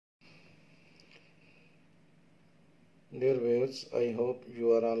Dear viewers, I hope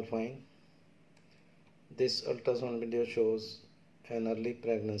you are all fine. This ultrasound video shows an early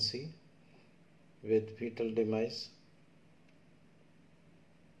pregnancy with fetal demise.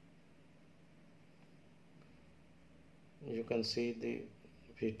 You can see the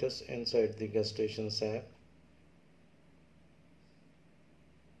fetus inside the gestation sac.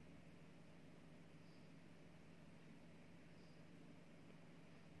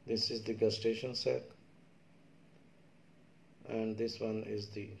 This is the gestation sac, and this one is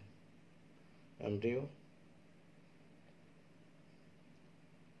the embryo.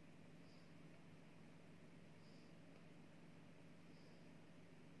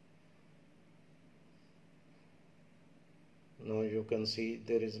 Now you can see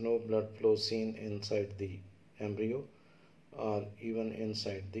there is no blood flow seen inside the embryo or even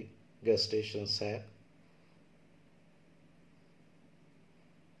inside the gestation sac.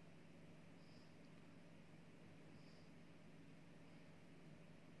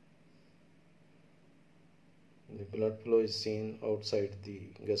 The blood flow is seen outside the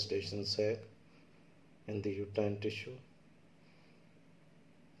gestation sac in the uterine tissue.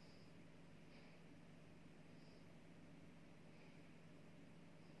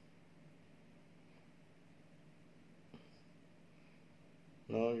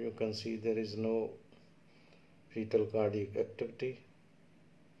 Now you can see there is no fetal cardiac activity.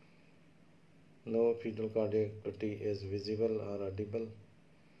 No fetal cardiac activity is visible or audible.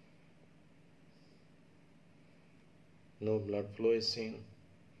 No blood flow is seen.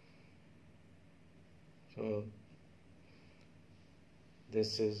 So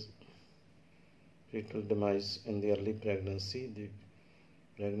this is fetal demise in the early pregnancy. The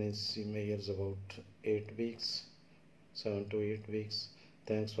pregnancy measures about 8 weeks, 7 to 8 weeks.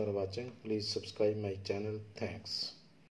 Thanks for watching. Please subscribe my channel. Thanks.